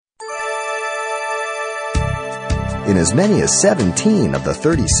In as many as 17 of the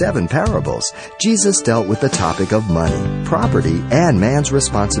 37 parables, Jesus dealt with the topic of money, property, and man's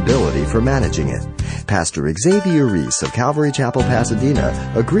responsibility for managing it. Pastor Xavier Reese of Calvary Chapel,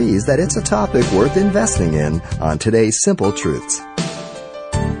 Pasadena, agrees that it's a topic worth investing in on today's Simple Truths.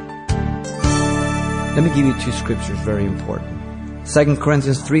 Let me give you two scriptures, very important. 2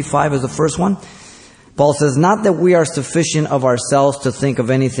 Corinthians 3:5 is the first one. Paul says, "Not that we are sufficient of ourselves to think of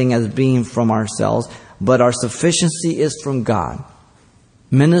anything as being from ourselves, but our sufficiency is from God."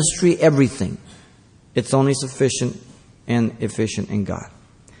 Ministry, everything. It's only sufficient and efficient in God.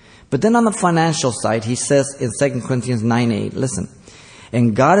 But then on the financial side, he says in 2 Corinthians 9:8, listen,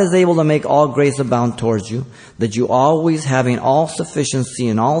 "And God is able to make all grace abound towards you, that you always having all sufficiency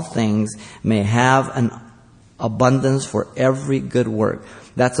in all things may have an abundance for every good work."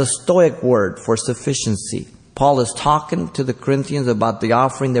 That's a Stoic word for sufficiency. Paul is talking to the Corinthians about the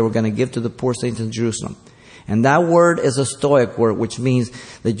offering they were going to give to the poor saints in Jerusalem. And that word is a Stoic word, which means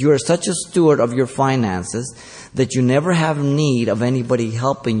that you are such a steward of your finances that you never have need of anybody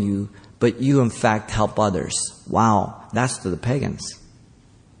helping you, but you in fact help others. Wow, that's to the pagans.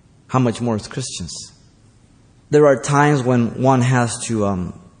 How much more as Christians? There are times when one has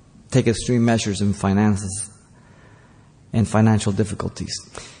to take extreme measures in finances and financial difficulties,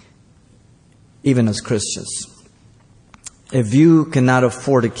 even as Christians. If you cannot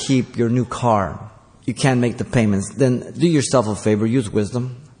afford to keep your new car, you can't make the payments, then do yourself a favor, use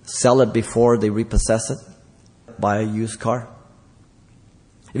wisdom. Sell it before they repossess it. Buy a used car.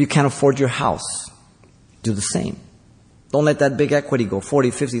 If you can't afford your house, do the same. Don't let that big equity go,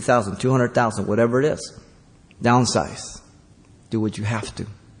 40, 50,000, 200,000, whatever it is. Downsize. Do what you have to.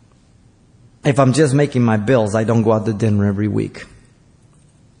 If I'm just making my bills, I don't go out to dinner every week.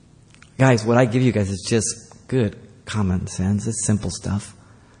 Guys, what I give you guys is just good common sense. It's simple stuff.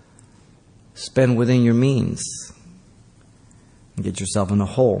 Spend within your means and get yourself in a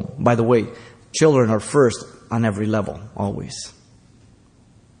hole. By the way, children are first on every level, always.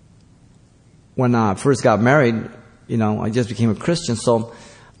 When I first got married, I just became a Christian. So,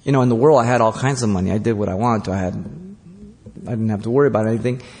 in the world I had all kinds of money. I did what I wanted to. I didn't have to worry about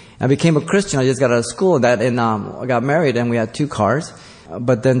anything. I became a Christian. I just got out of school and I got married and we had 2 cars.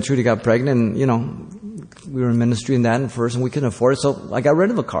 But then Trudy got pregnant and, we were in ministry in that and first and we couldn't afford it. So I got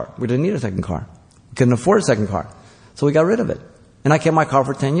rid of a car. We didn't need a second car. We couldn't afford a second car. So we got rid of it. And I kept my car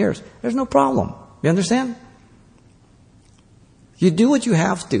for 10 years. There's no problem. You understand? You do what you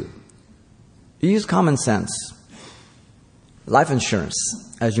have to. You use common sense. Life insurance.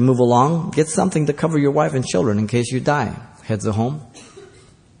 As you move along, get something to cover your wife and children in case you die. Heads of home.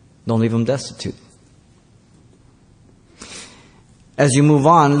 Don't leave them destitute. As you move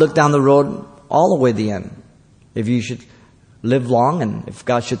on, look down the road all the way to the end. If you should live long and if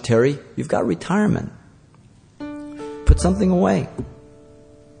God should tarry, you've got retirement. Put something away.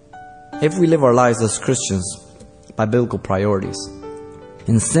 If we live our lives as Christians by biblical priorities,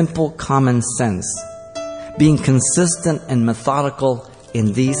 in simple common sense, being consistent and methodical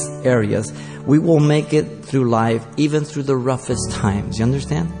in these areas, we will make it through life, even through the roughest times. You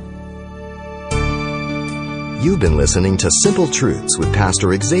understand? You've been listening to Simple Truths with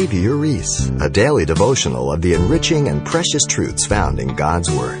Pastor Xavier Reese, a daily devotional of the enriching and precious truths found in God's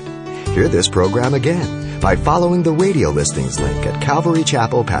Word. Hear this program again by following the radio listings link at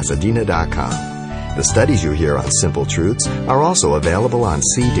CalvaryChapelPasadena.com. The studies you hear on Simple Truths are also available on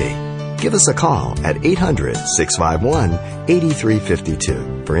CD. Give us a call at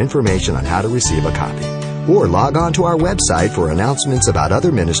 800-651-8352 for information on how to receive a copy. Or log on to our website for announcements about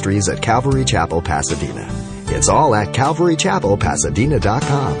other ministries at Calvary Chapel, Pasadena. It's all at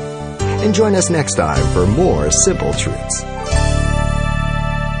CalvaryChapelPasadena.com. And join us next time for more Simple Truths.